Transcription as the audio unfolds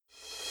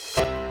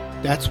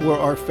That's where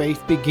our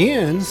faith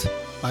begins,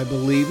 by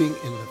believing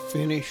in the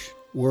finished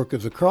work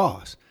of the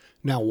cross.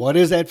 Now, what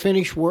is that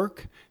finished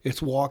work?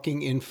 It's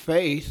walking in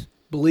faith,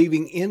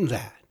 believing in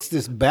that. It's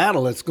this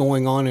battle that's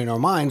going on in our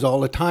minds all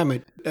the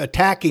time,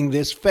 attacking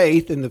this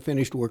faith in the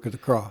finished work of the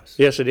cross.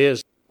 Yes, it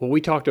is. Well, we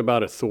talked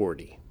about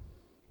authority.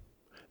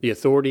 The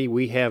authority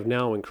we have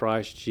now in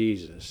Christ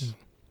Jesus.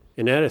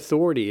 And that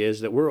authority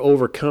is that we're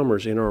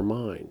overcomers in our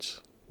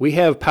minds. We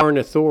have power and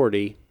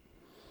authority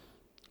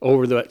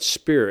over that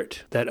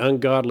spirit, that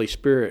ungodly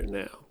spirit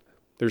now.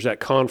 There's that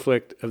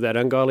conflict of that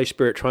ungodly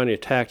spirit trying to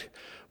attack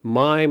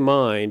my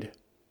mind,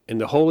 and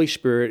the Holy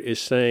Spirit is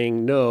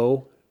saying,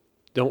 no,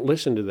 don't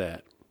listen to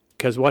that.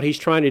 Because what he's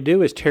trying to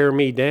do is tear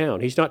me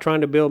down. He's not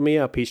trying to build me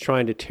up. He's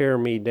trying to tear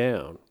me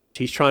down.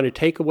 He's trying to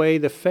take away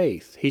the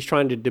faith. He's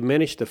trying to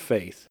diminish the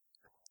faith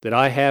that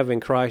I have in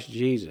Christ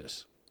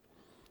Jesus.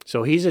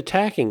 So he's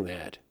attacking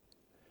that.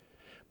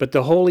 But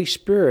the Holy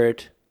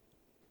Spirit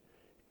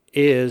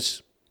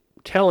is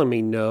telling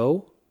me,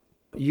 no,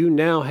 you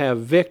now have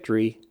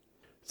victory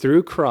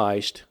through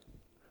Christ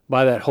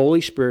by that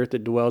Holy Spirit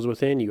that dwells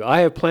within you.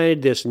 I have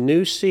planted this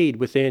new seed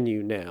within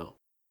you now.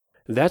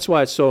 That's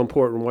why it's so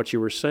important what you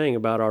were saying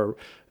about our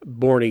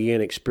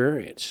born-again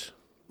experience.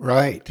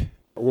 Right.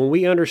 When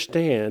we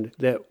understand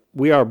that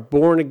we are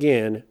born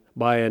again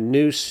by a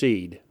new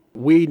seed,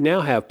 we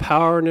now have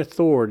power and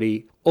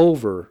authority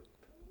over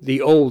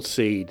the old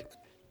seed.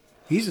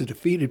 He's a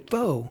defeated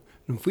foe.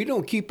 And if we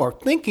don't keep our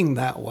thinking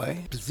that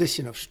way,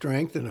 position of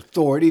strength and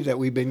authority that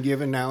we've been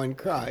given now in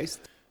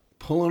Christ,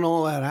 pulling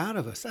all that out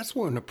of us, that's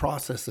what we're in the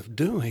process of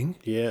doing.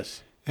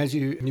 Yes. As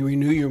you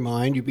renew your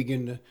mind, you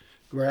begin to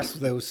grasp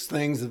those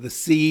things of the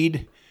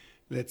seed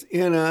that's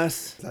in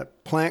us.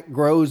 That plant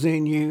grows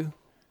in you,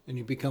 and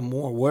you become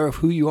more aware of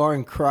who you are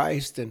in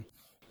Christ and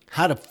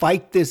how to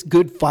fight this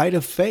good fight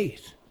of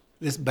faith,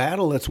 this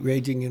battle that's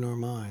raging in our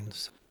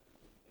minds.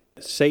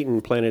 Satan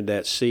planted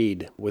that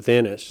seed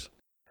within us,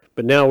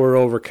 but now we're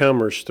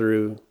overcomers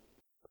through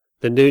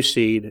the new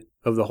seed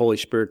of the Holy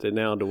Spirit that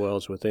now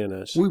dwells within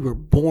us. We were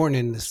born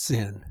into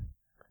sin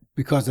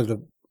because of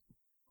the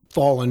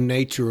fallen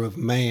nature of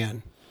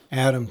man,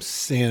 Adam's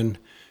sin,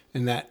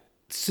 and that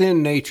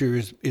sin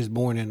nature is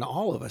born in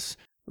all of us.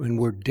 When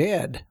we're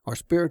dead, our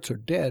spirits are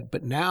dead,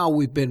 but now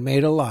we've been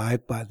made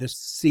alive by the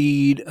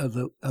seed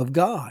of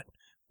God.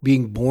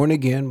 Being born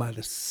again by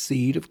the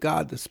seed of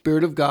God, the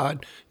Spirit of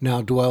God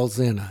now dwells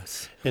in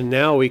us. And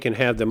now we can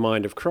have the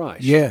mind of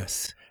Christ.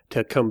 Yes.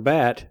 To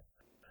combat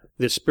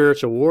the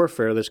spiritual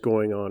warfare that's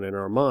going on in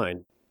our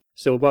mind.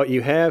 So what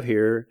you have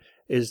here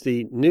is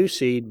the new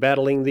seed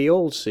battling the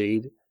old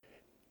seed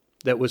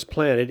that was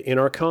planted in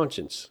our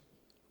conscience.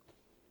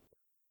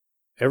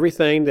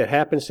 Everything that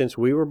happened since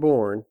we were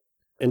born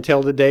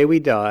until the day we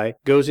die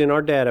goes in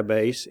our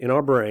database, in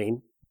our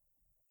brain.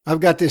 I've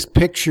got this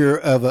picture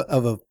of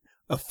a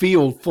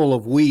field full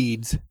of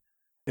weeds,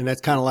 and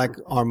that's kind of like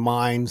our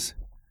minds.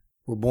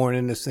 We're born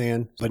into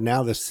sin, but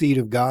now the seed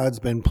of God's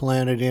been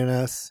planted in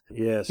us.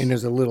 Yes. And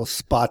there's a little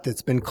spot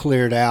that's been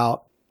cleared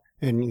out,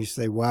 and you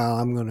say, wow,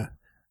 I'm going to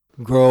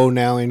grow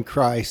now in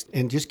Christ.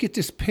 And just get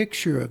this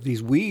picture of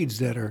these weeds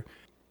that are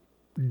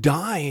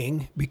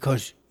dying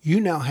because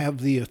you now have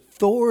the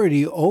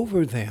authority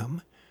over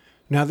them.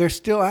 Now they're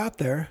still out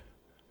there.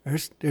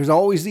 There's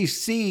always these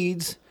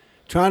seeds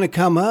trying to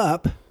come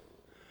up,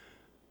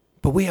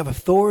 but we have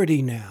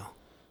authority now.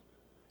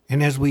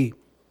 And as we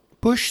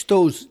push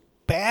those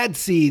bad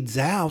seeds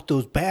out,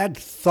 those bad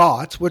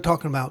thoughts, we're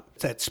talking about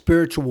that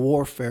spiritual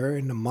warfare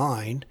in the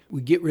mind. We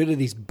get rid of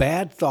these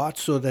bad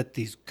thoughts so that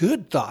these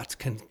good thoughts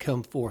can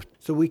come forth.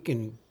 So we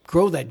can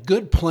grow that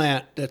good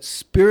plant, that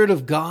Spirit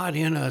of God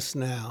in us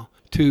now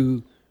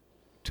to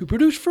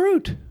produce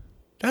fruit.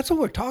 That's what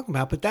we're talking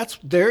about. But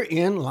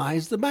therein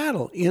lies the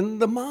battle, in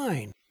the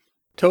mind.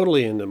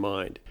 Totally in the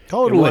mind.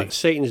 Totally. And what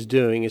Satan's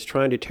doing is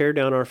trying to tear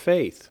down our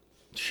faith.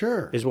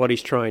 Sure. Is what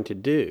he's trying to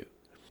do.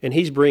 And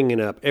he's bringing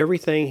up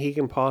everything he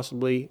can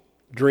possibly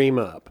dream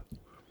up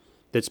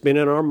that's been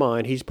in our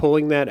mind. He's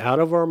pulling that out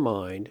of our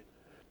mind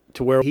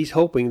to where he's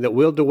hoping that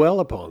we'll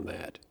dwell upon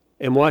that.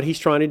 And what he's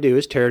trying to do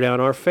is tear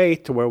down our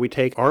faith to where we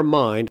take our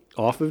mind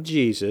off of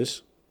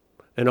Jesus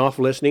and off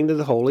listening to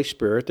the Holy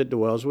Spirit that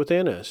dwells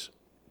within us,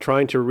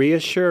 trying to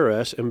reassure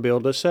us and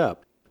build us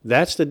up.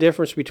 That's the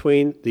difference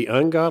between the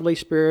ungodly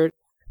spirit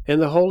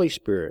and the Holy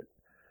Spirit.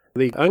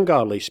 The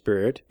ungodly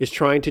spirit is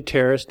trying to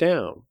tear us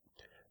down.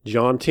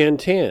 John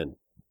 10:10.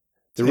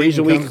 The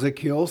reason comes to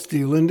kill,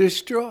 steal, and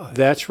destroy.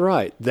 That's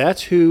right.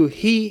 That's who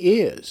he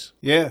is.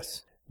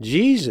 Yes.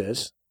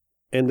 Jesus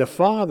and the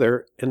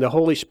Father and the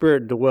Holy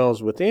Spirit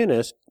dwells within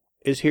us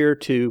is here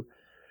to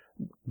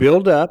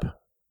build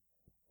up,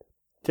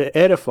 to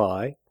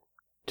edify,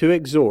 to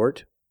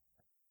exhort,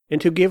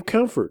 and to give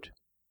comfort.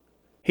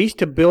 He's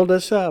to build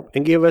us up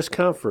and give us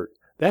comfort.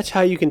 That's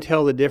how you can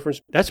tell the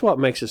difference. That's what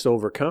makes us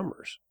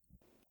overcomers.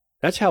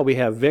 That's how we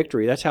have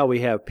victory. That's how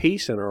we have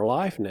peace in our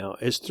life now,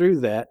 is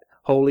through that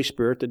Holy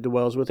Spirit that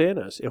dwells within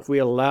us. If we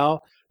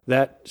allow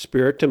that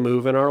Spirit to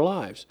move in our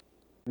lives.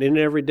 In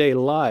everyday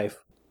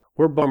life,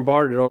 We're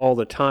bombarded all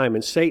the time,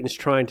 and Satan's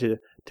trying to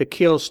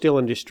kill, steal,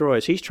 and destroy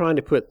us. He's trying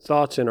to put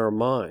thoughts in our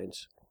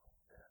minds.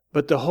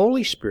 But the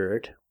Holy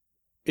Spirit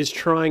is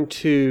trying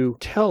to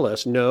tell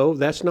us, no,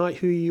 that's not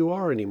who you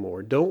are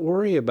anymore. Don't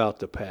worry about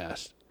the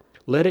past.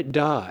 Let it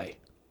die.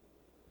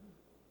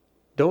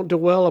 Don't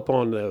dwell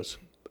upon those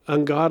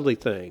ungodly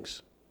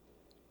things.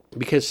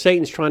 Because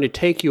Satan's trying to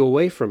take you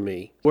away from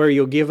me, where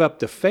you'll give up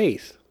the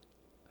faith,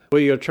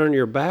 where you'll turn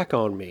your back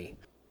on me.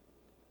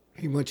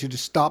 He wants you to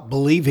stop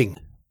believing.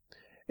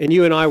 And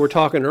you and I were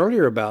talking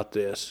earlier about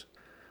this,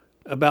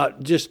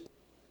 about just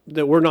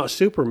that we're not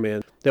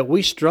supermen, that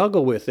we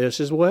struggle with this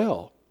as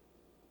well.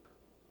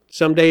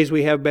 Some days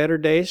we have better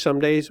days, some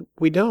days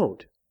we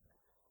don't.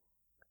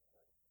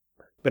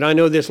 But I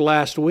know this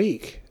last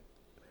week,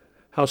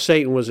 how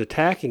Satan was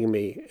attacking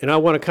me, and I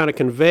want to kind of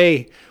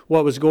convey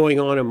what was going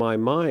on in my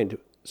mind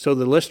so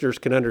the listeners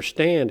can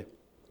understand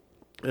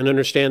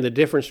the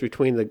difference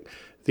between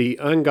the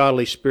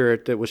ungodly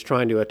spirit that was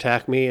trying to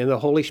attack me and the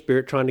Holy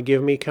Spirit trying to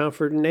give me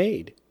comfort and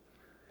aid.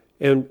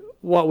 And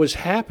what was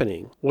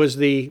happening was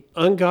the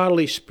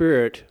ungodly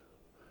spirit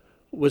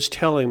was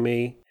telling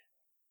me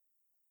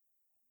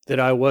that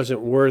I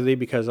wasn't worthy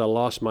because I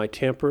lost my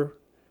temper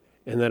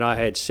and that I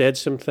had said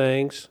some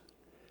things.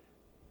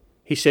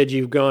 He said,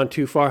 you've gone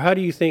too far. How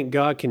do you think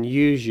God can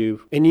use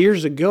you? And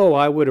years ago,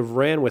 I would have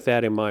ran with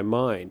that in my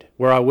mind,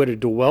 where I would have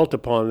dwelt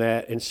upon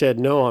that and said,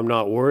 no, I'm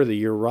not worthy.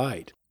 You're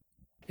right.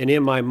 And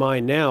in my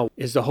mind now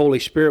is the Holy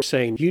Spirit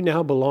saying, you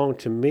now belong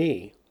to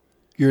me.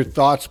 Your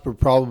thoughts were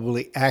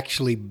probably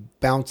actually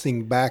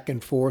bouncing back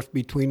and forth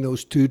between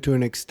those two to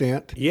an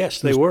extent.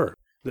 Yes, they were.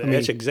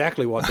 That's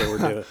exactly what they were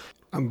doing.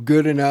 I'm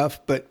good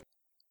enough, but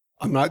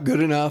I'm not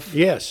good enough.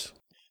 Yes.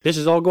 This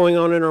is all going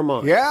on in our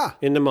mind. Yeah.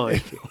 In the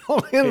mind.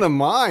 All in the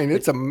mind.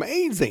 It's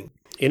amazing.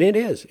 And it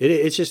is.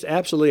 It's just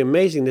absolutely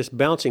amazing, this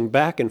bouncing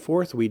back and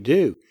forth we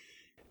do.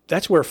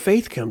 That's where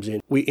faith comes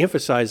in. We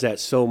emphasize that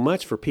so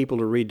much for people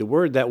to read the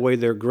Word. That way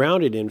they're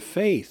grounded in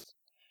faith.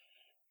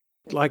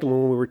 Like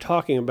when we were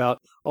talking about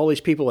all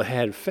these people that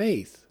had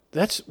faith.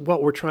 That's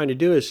what we're trying to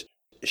do, is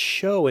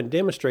show and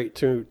demonstrate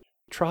through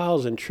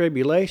trials and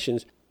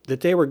tribulations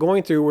that they were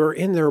going through were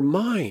in their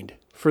mind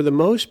for the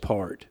most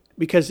part.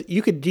 Because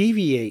you could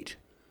deviate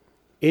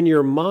in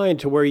your mind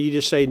to where you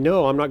just say,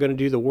 no, I'm not going to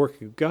do the work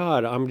of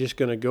God. I'm just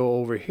going to go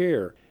over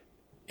here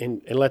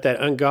and let that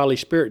ungodly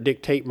spirit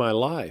dictate my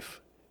life.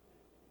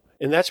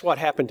 And that's what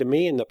happened to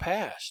me in the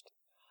past.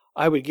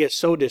 I would get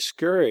so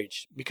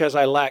discouraged because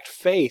I lacked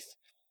faith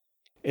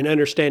in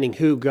understanding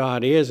who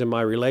God is and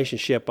my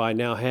relationship I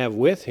now have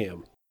with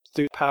Him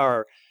through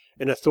power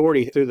and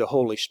authority through the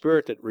Holy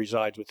Spirit that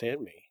resides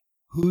within me.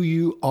 Who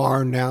you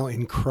are now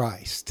in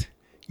Christ.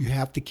 You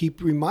have to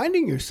keep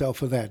reminding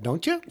yourself of that,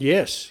 don't you?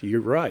 Yes,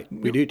 you're right.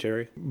 We do,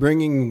 Terry.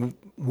 Bringing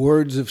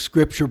words of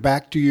Scripture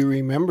back to your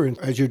remembrance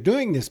as you're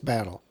doing this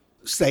battle.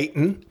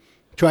 Satan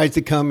tries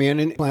to come in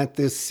and plant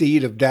this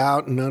seed of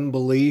doubt and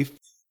unbelief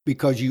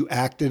because you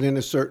acted in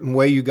a certain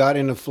way. You got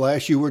in the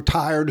flesh. You were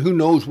tired. Who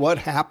knows what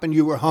happened?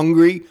 You were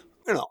hungry.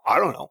 I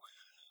don't know.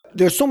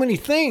 There's so many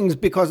things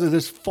because of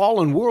this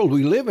fallen world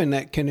we live in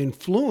that can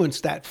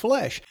influence that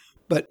flesh.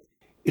 But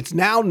it's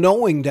now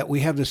knowing that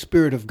we have the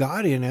Spirit of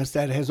God in us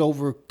that has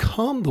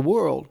overcome the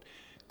world.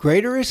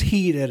 Greater is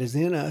He that is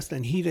in us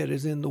than he that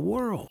is in the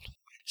world.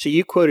 See,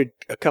 you quoted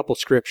a couple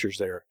scriptures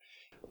there.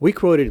 We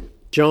quoted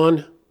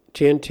John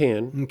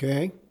 10:10.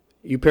 Okay.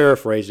 You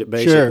paraphrased it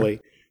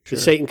basically. Sure.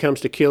 That Satan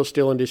comes to kill,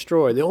 steal, and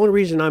destroy. The only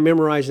reason I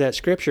memorize that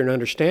scripture and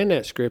understand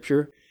that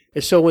scripture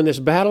is so when this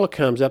battle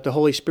comes up, the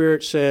Holy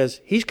Spirit says,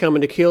 He's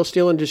coming to kill,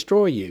 steal, and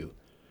destroy you.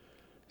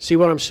 See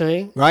what I'm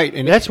saying? Right.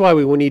 And that's why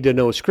we need to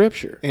know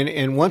Scripture.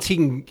 And once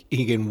he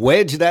can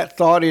wedge that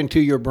thought into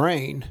your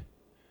brain,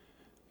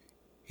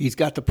 he's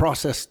got the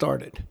process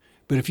started.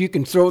 But if you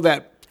can throw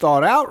that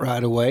thought out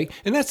right away,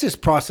 and that's this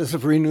process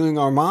of renewing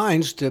our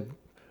minds to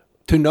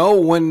know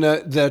when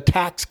the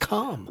attacks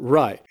come.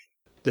 Right.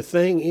 The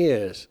thing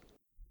is,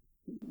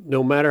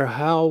 no matter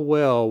how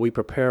well we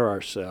prepare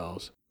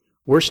ourselves,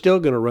 we're still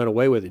going to run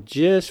away with it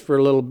just for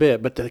a little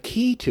bit. But the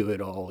key to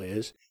it all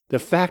is the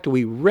fact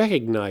we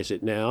recognize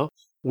it now.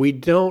 We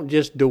don't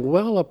just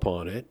dwell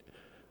upon it.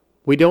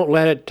 We don't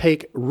let it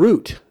take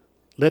root.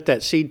 Let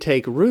that seed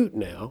take root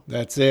now.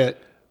 That's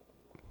it.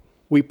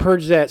 We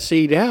purge that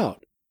seed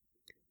out.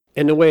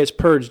 And the way it's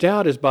purged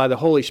out is by the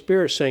Holy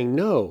Spirit saying,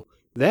 no,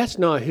 that's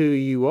not who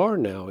you are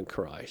now in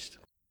Christ.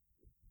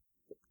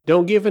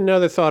 Don't give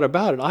another thought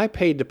about it. I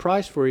paid the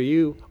price for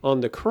you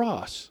on the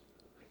cross.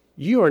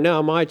 You are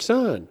now my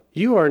son.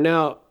 You are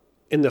now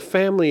in the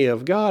family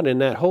of God,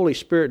 and that Holy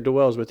Spirit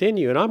dwells within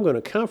you, and I'm going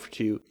to comfort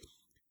you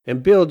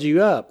and build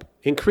you up,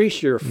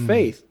 increase your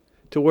faith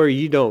to where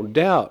you don't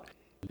doubt.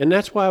 And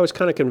that's why I was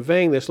kind of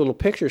conveying this little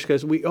picture,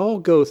 because we all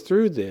go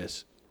through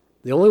this.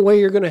 The only way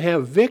you're going to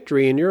have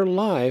victory in your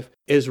life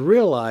is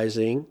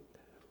realizing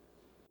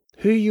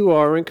who you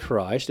are in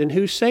Christ and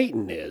who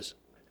Satan is.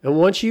 And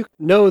once you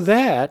know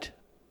that,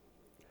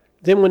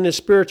 then when the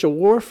spiritual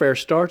warfare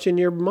starts in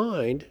your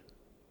mind,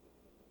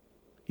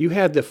 you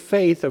have the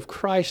faith of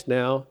Christ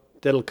now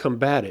that'll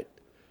combat it.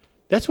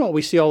 That's what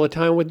we see all the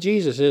time with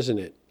Jesus, isn't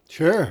it?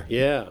 Sure.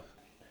 Yeah.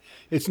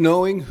 It's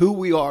knowing who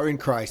we are in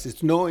Christ.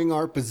 It's knowing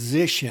our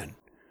position,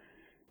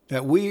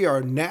 that we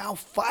are now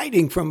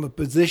fighting from a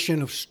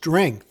position of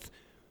strength.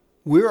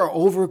 We are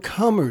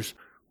overcomers,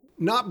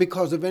 not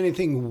because of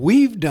anything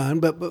we've done,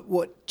 but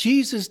what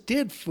Jesus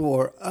did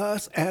for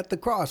us at the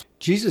cross.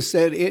 Jesus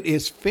said, "It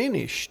is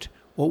finished."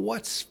 Well,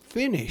 what's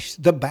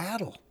finished? The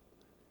battle.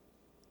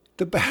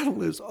 The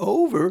battle is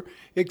over,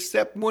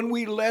 except when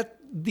we let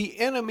the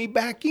enemy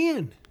back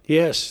in.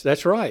 Yes,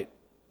 that's right.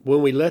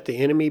 When we let the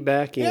enemy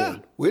back in. Yeah,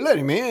 we let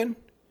him in.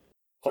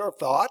 Our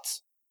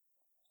thoughts.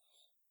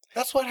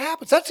 That's what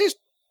happens.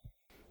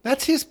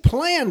 That's his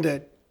plan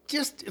to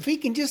just, if he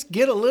can just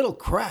get a little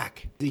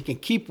crack, he can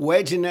keep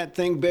wedging that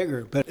thing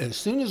bigger. But as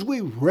soon as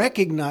we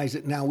recognize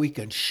it now, we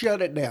can shut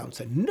it down and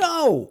say,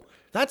 no,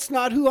 that's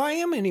not who I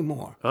am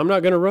anymore. I'm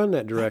not going to run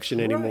that direction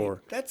That's anymore.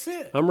 Right. That's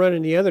it. I'm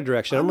running the other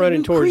direction. I'm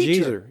running towards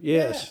Jesus.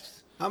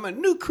 Yes. I'm a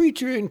new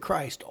creature in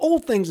Christ.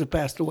 Old things have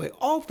passed away.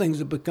 All things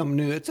have become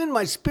new. It's in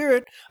my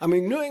spirit. I'm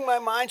renewing my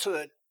mind so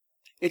that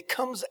it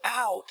comes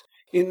out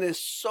in this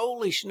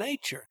soulish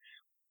nature.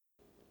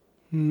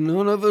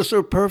 None of us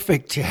are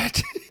perfect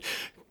yet.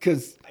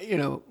 Because,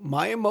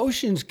 my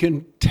emotions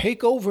can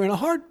take over in a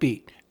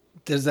heartbeat.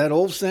 There's that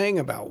old saying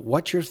about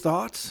what's your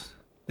thoughts?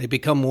 They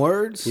become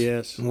words.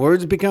 Yes. And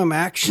words become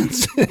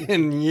actions.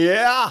 And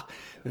yeah.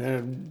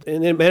 And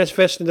it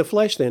manifests in the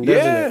flesh then,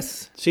 doesn't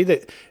Yes. it?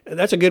 See,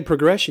 that's a good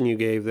progression you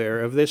gave there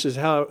of this is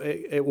how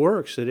it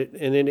works. And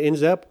it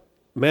ends up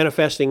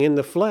manifesting in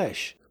the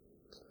flesh.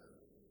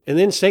 And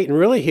then Satan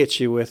really hits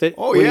you with it.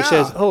 Oh, when yeah. He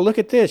says, oh, look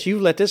at this.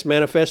 You've let this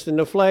manifest in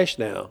the flesh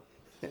now.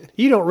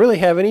 You don't really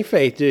have any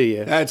faith, do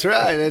you? That's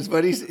right. That's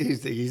what he's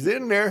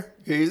in there.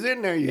 He's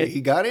in there. He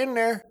got in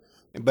there.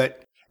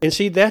 And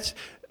see,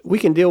 we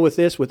can deal with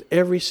this with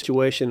every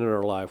situation in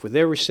our life, with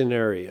every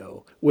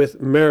scenario,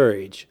 with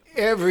marriage.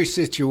 Every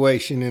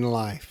situation in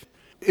life.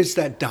 It's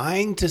that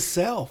dying to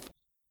self.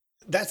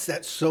 That's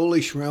that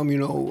soulish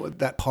realm,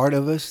 that part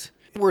of us.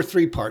 We're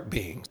 3-part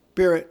beings,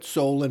 spirit,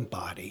 soul, and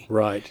body.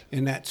 Right.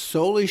 And that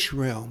soulish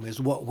realm is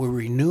what we're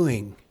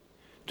renewing.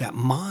 That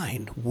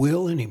mind,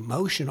 will, and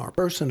emotion, our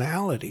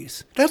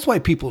personalities. That's why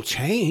people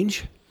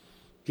change.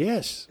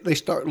 Yes. They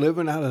start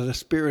living out of the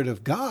Spirit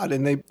of God,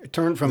 and they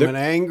turn from an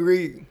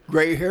angry,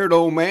 gray-haired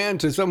old man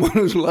to someone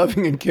who's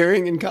loving and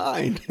caring and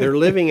kind. They're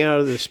living out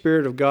of the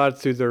Spirit of God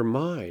through their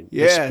mind.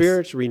 Yes. The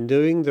Spirit's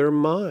renewing their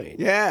mind.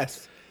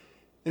 Yes.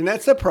 And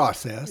that's a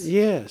process.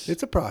 Yes.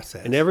 It's a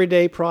process. An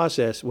everyday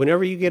process.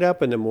 Whenever you get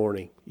up in the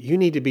morning, you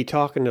need to be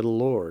talking to the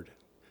Lord.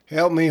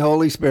 Help me,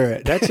 Holy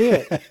Spirit. That's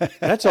it.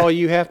 That's all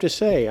you have to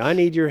say. I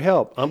need your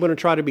help. I'm going to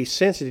try to be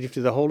sensitive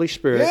to the Holy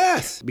Spirit.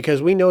 Yes.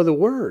 Because we know the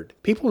Word.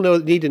 People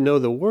need to know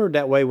the Word.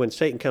 That way when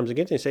Satan comes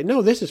against them, they say,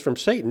 no, this is from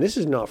Satan. This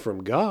is not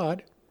from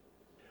God.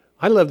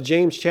 I love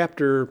James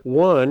chapter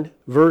 1,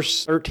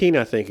 verse 13,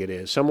 I think it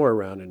is, somewhere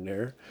around in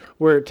there,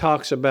 where it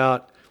talks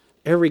about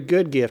every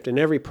good gift and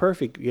every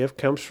perfect gift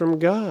comes from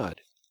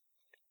God.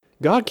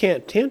 God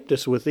can't tempt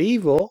us with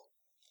evil.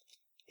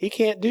 He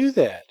can't do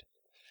that.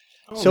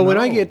 So when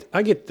I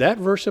get that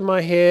verse in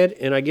my head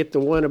and I get the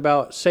one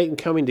about Satan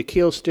coming to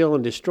kill, steal,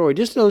 and destroy,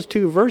 just those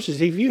two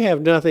verses, if you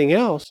have nothing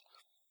else,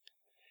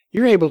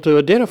 you're able to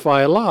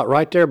identify a lot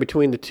right there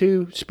between the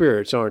two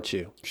spirits, aren't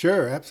you?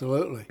 Sure,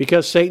 absolutely.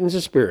 Because Satan's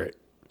a spirit.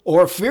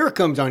 Or fear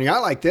comes on you. I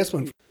like this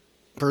one.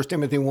 1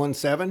 Timothy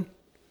 1:7.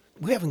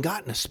 We haven't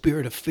gotten a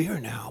spirit of fear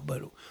now,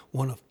 but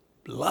one of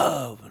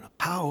love and of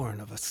power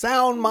and of a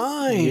sound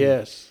mind.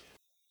 Yes.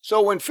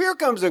 So when fear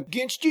comes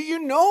against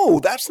you,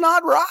 that's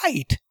not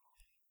right.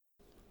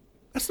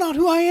 That's not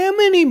who I am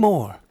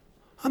anymore.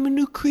 I'm a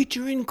new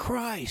creature in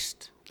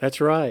Christ.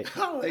 That's right.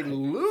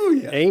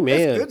 Hallelujah.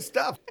 Amen. That's good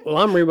stuff. Well,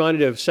 I'm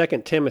reminded of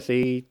 2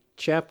 Timothy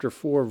chapter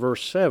 4,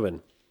 verse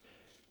 7.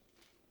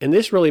 And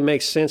this really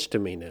makes sense to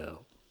me now.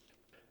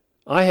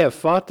 I have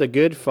fought the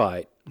good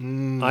fight.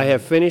 I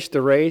have finished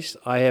the race.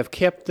 I have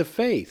kept the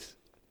faith.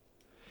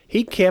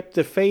 He kept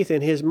the faith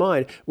in his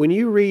mind. When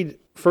you read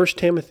 1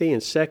 Timothy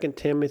and 2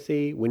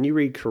 Timothy, when you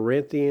read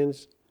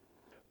Corinthians,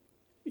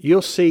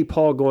 you'll see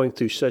Paul going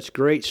through such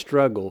great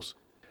struggles.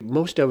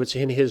 Most of it's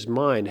in his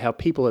mind, how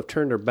people have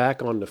turned their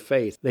back on the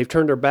faith. They've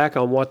turned their back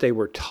on what they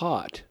were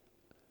taught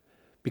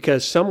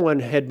because someone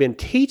had been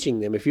teaching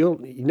them. If you'll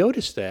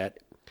notice that,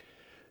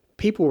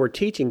 people were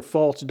teaching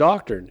false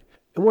doctrine.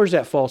 And where's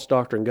that false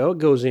doctrine go? It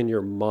goes in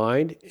your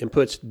mind and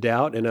puts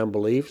doubt and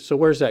unbelief. So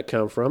where's that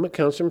come from? It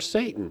comes from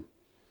Satan.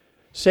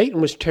 Satan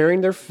was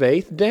tearing their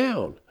faith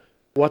down,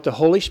 what the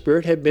Holy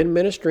Spirit had been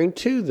ministering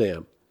to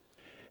them.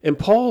 And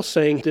Paul's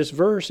saying this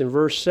verse in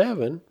verse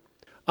 7,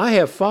 I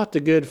have fought the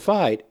good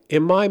fight.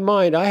 In my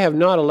mind, I have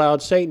not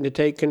allowed Satan to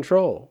take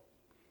control.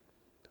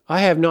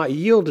 I have not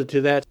yielded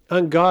to that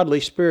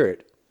ungodly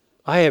spirit.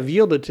 I have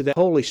yielded to the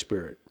Holy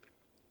Spirit.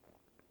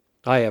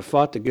 I have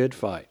fought the good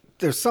fight.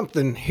 There's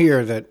something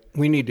here that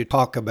we need to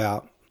talk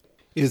about,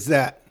 is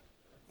that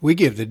we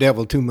give the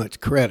devil too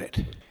much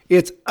credit.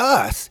 It's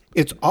us.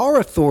 It's our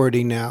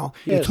authority now.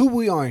 Yes. It's who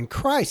we are in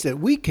Christ, that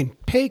we can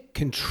take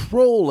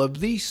control of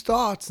these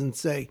thoughts and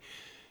say,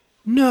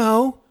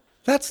 no,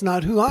 that's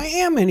not who I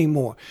am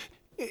anymore.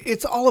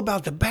 It's all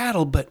about the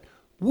battle, but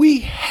we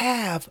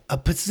have a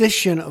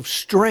position of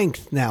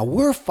strength now.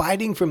 We're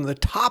fighting from the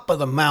top of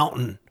the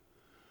mountain.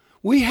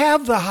 We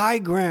have the high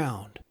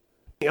ground.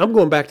 I'm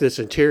going back to the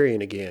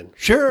centurion again.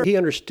 Sure. He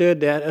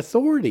understood that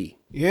authority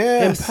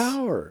Yes. and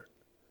power.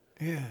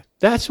 Yeah.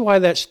 That's why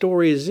that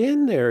story is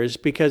in there, is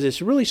because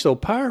it's really so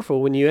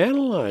powerful when you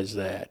analyze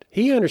that.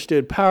 He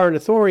understood power and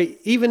authority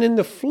even in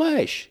the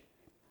flesh.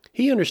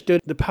 He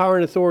understood the power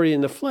and authority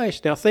in the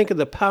flesh. Now think of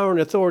the power and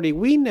authority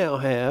we now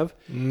have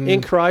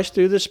in Christ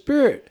through the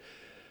Spirit.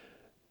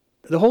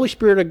 The Holy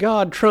Spirit of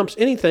God trumps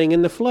anything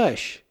in the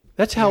flesh.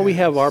 That's how we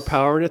have our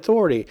power and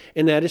authority,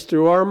 and that is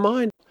through our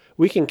mind.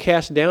 We can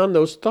cast down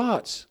those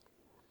thoughts,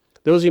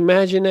 those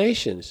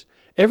imaginations,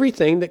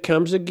 everything that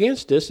comes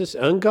against us is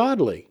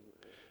ungodly.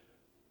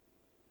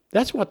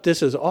 That's what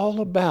this is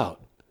all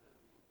about.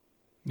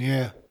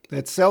 Yeah.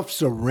 That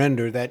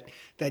self-surrender,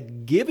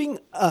 that giving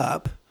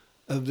up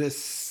of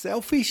this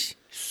selfish,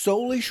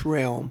 soulish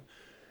realm,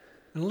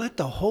 and let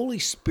the Holy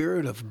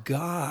Spirit of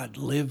God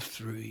live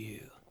through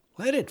you.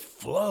 Let it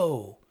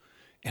flow.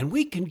 And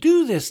we can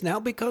do this now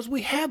because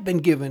we have been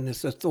given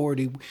this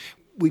authority.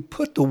 We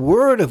put the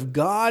Word of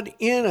God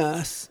in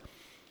us,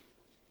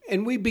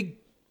 and we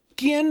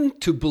begin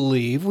to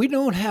believe. We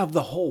don't have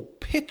the whole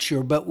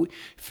picture, but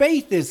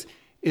faith is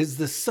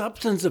the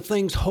substance of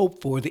things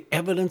hoped for, the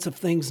evidence of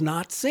things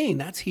not seen.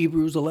 That's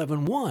Hebrews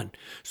 11:1.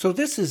 So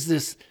this is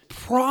this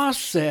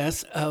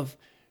process of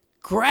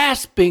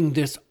grasping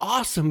this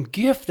awesome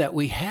gift that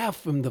we have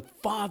from the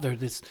Father,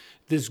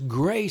 this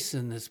grace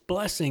and this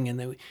blessing,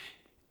 and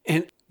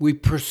we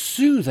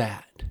pursue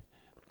that.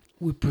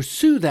 We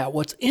pursue that,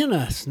 what's in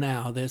us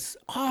now, this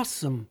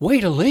awesome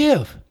way to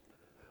live.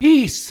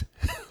 Peace,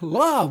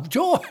 love,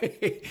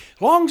 joy,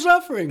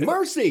 long-suffering,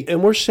 mercy.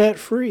 And we're set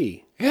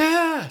free.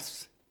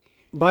 Yes.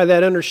 By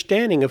that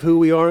understanding of who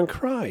we are in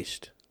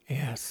Christ.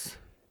 Yes.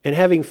 And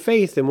having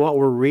faith in what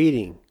we're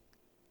reading.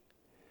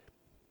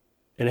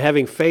 And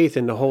having faith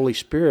in the Holy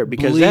Spirit,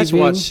 because that's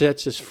what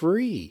sets us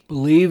free.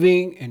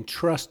 Believing and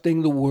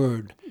trusting the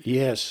Word.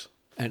 Yes.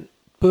 And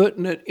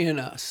putting it in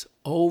us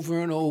over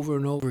and over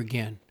and over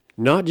again.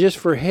 Not just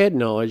for head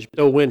knowledge.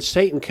 So when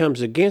Satan comes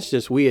against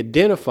us, we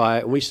identify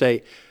it and we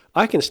say,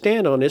 I can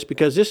stand on this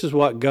because this is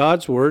what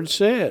God's Word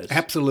says.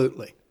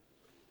 Absolutely.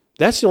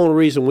 That's the only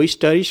reason we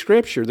study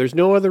Scripture. There's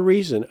no other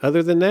reason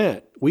other than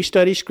that. We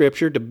study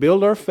Scripture to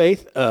build our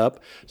faith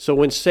up, so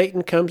when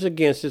Satan comes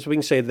against us, we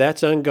can say,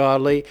 that's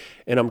ungodly,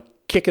 and I'm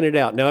kicking it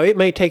out. Now, it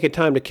may take a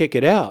time to kick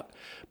it out,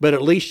 but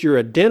at least you're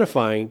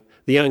identifying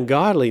the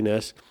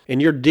ungodliness,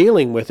 and you're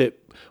dealing with it,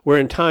 where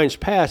in times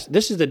past,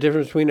 this is the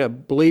difference between a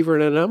believer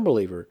and an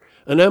unbeliever.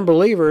 An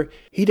unbeliever,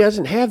 he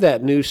doesn't have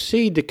that new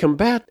seed to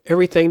combat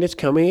everything that's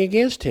coming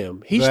against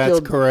him.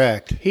 That's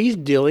correct. He's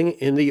dealing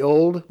in the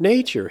old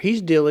nature.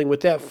 He's dealing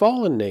with that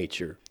fallen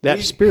nature, that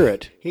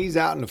spirit. He's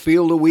out in the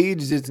field of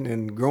weeds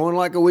and growing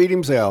like a weed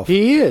himself.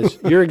 He is.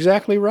 You're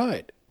exactly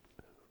right.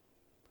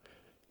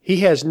 He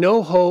has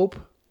no hope,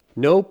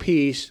 no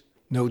peace,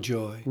 no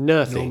joy,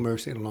 nothing. No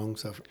mercy and long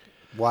suffering.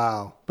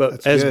 Wow.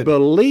 But as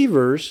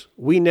believers,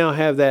 we now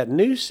have that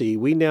new seed.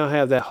 We now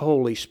have that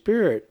Holy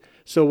Spirit.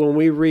 So when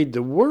we read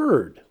the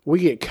Word, we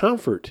get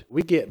comfort.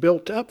 We get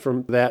built up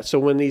from that. So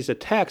when these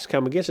attacks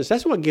come against us,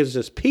 that's what gives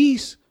us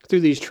peace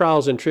through these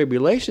trials and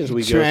tribulations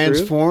we go through.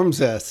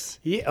 Transforms us.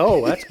 Yeah.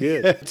 Oh, that's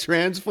good. It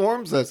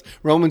transforms us.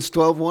 Romans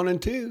 12:1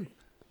 and 2.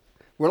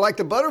 We're like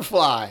the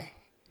butterfly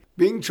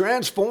being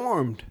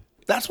transformed.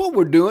 That's what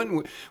we're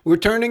doing. We're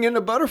turning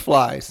into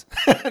butterflies.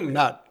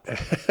 Not.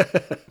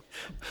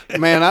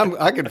 Man,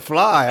 I could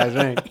fly, I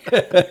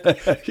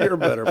think. You're a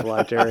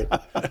butterfly, Terry.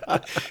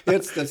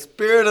 It's the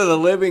Spirit of the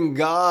living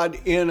God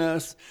in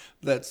us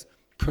that's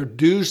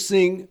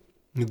producing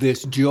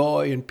this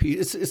joy and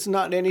peace. It's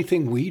not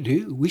anything we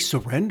do. We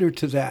surrender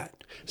to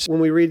that. When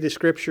we read the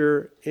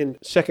Scripture in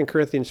 2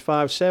 Corinthians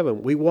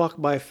 5:7, we walk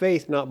by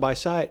faith, not by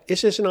sight.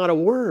 It's just not a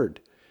word.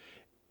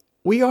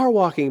 We are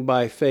walking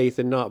by faith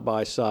and not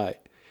by sight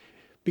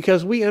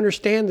because we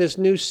understand this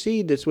new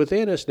seed that's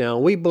within us now.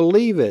 We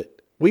believe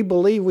it. We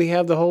believe we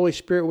have the Holy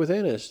Spirit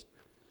within us.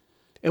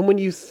 And when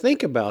you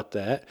think about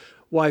that,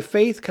 why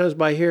faith comes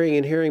by hearing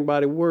and hearing by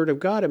the Word of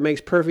God, it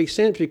makes perfect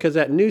sense because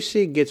that new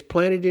seed gets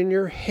planted in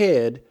your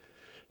head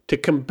to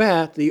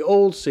combat the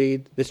old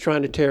seed that's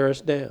trying to tear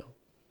us down.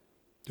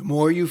 The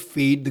more you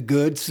feed the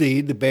good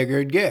seed, the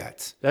bigger it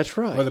gets. That's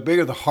right. Or the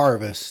bigger the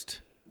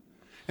harvest.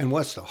 And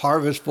what's the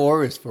harvest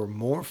for? Is for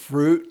more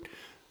fruit.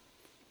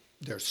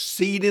 There's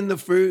seed in the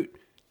fruit.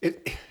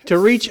 To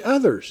reach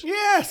others.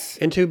 Yes.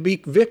 And to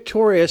be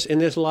victorious in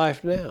this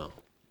life now.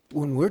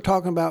 When we're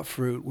talking about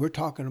fruit, we're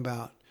talking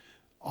about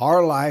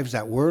our lives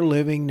that we're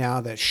living now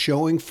that's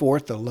showing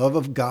forth the love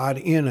of God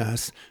in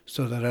us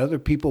so that other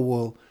people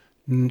will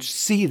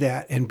see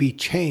that and be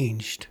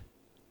changed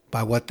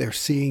by what they're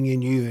seeing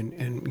in you,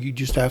 and you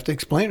just have to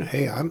explain it.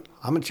 Hey, I'm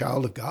a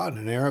child of God,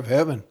 an heir of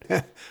heaven.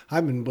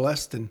 I've been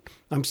blessed, and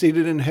I'm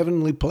seated in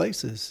heavenly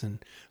places,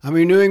 and I'm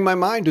renewing my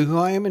mind to who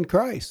I am in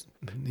Christ.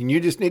 And you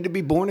just need to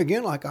be born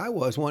again like I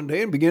was one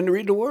day and begin to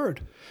read the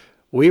Word.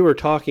 We were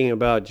talking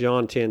about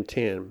John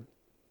 10:10,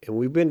 and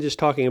we've been just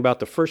talking about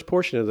the first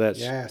portion of that.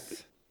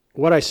 Yes.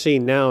 What I see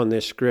now in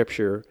this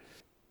scripture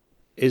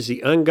is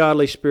the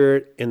ungodly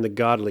spirit and the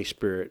godly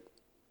spirit,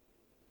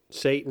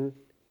 Satan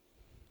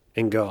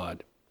and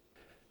God.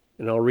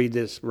 And I'll read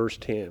this, verse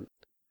 10.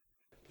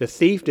 The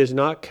thief does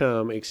not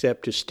come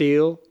except to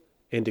steal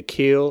and to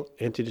kill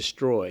and to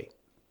destroy.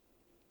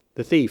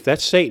 The thief,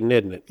 that's Satan,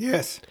 isn't it?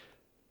 Yes.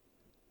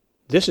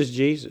 This is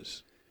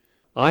Jesus.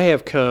 I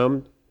have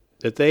come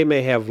that they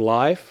may have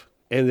life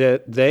and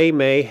that they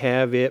may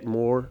have it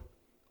more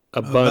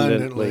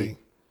abundantly.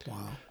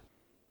 Wow.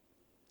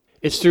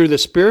 It's through the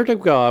Spirit of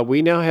God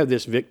we now have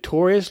this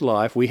victorious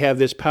life. We have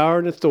this power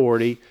and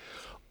authority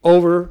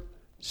over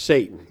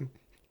Satan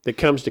that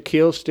comes to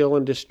kill, steal,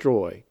 and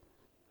destroy.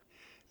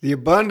 The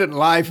abundant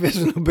life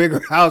isn't a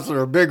bigger house or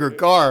a bigger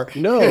car.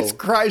 No. It's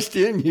Christ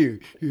in you,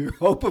 your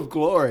hope of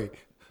glory.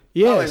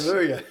 Yes.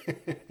 Hallelujah.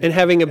 And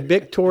having a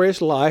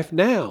victorious life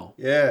now,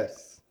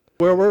 Yes.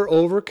 where we're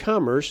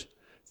overcomers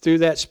through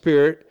that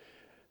Spirit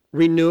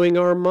renewing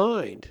our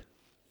mind.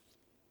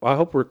 I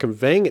hope we're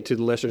conveying it to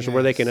the listeners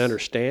where they can Yes.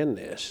 understand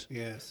this.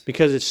 Yes.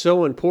 Because it's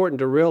so important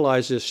to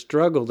realize this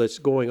struggle that's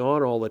going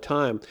on all the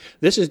time.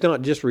 This is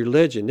not just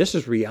religion. This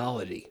is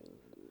reality.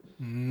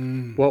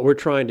 What we're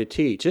trying to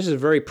teach. This is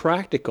very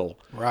practical.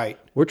 Right.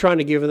 We're trying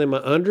to give them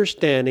an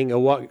understanding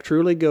of what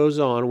truly goes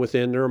on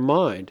within their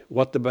mind,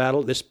 what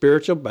the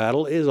spiritual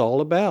battle is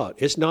all about.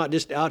 It's not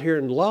just out here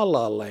in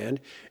la-la land.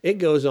 It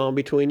goes on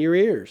between your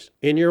ears,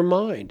 in your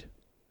mind.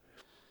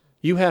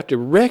 You have to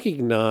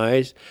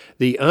recognize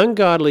the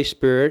ungodly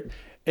spirit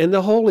and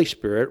the Holy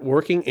Spirit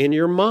working in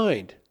your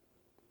mind.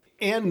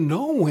 And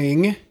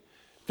knowing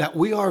that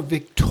we are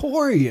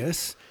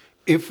victorious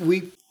if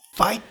we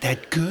fight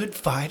that good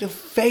fight of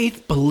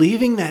faith,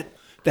 believing that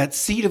that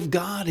seed of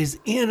God is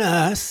in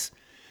us.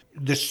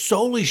 The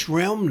soulish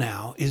realm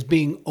now is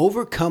being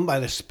overcome by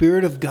the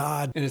Spirit of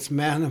God, and it's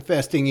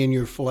manifesting in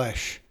your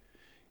flesh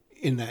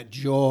in that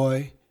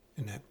joy,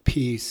 in that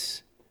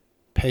peace,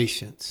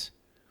 patience.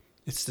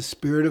 It's the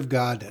Spirit of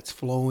God that's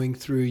flowing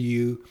through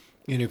you.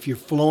 And if you're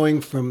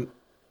flowing from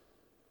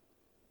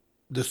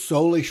the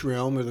soulish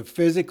realm or the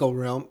physical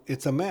realm,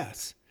 it's a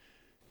mess.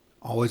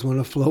 Always want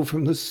to flow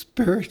from the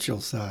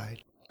spiritual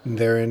side. And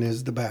therein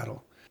is the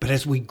battle. But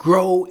as we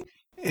grow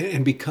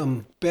and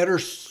become better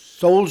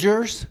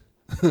soldiers,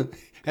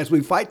 as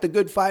we fight the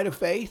good fight of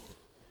faith,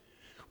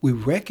 we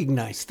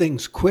recognize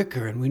things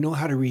quicker and we know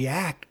how to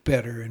react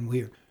better. And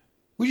we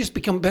just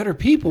become better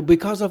people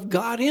because of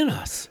God in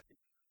us.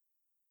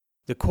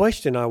 The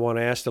question I want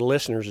to ask the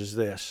listeners is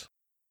this.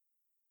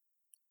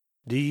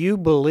 Do you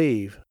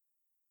believe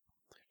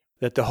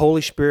that the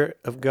Holy Spirit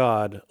of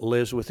God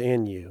lives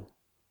within you?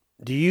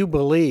 Do you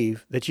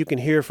believe that you can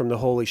hear from the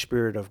Holy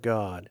Spirit of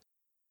God?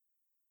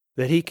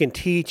 That He can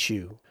teach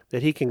you,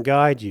 that He can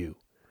guide you,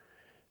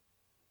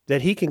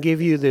 that He can give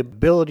you the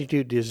ability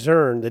to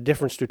discern the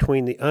difference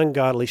between the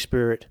ungodly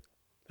spirit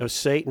of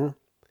Satan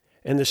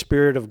and the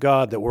Spirit of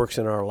God that works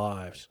in our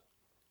lives?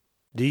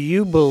 Do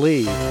you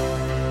believe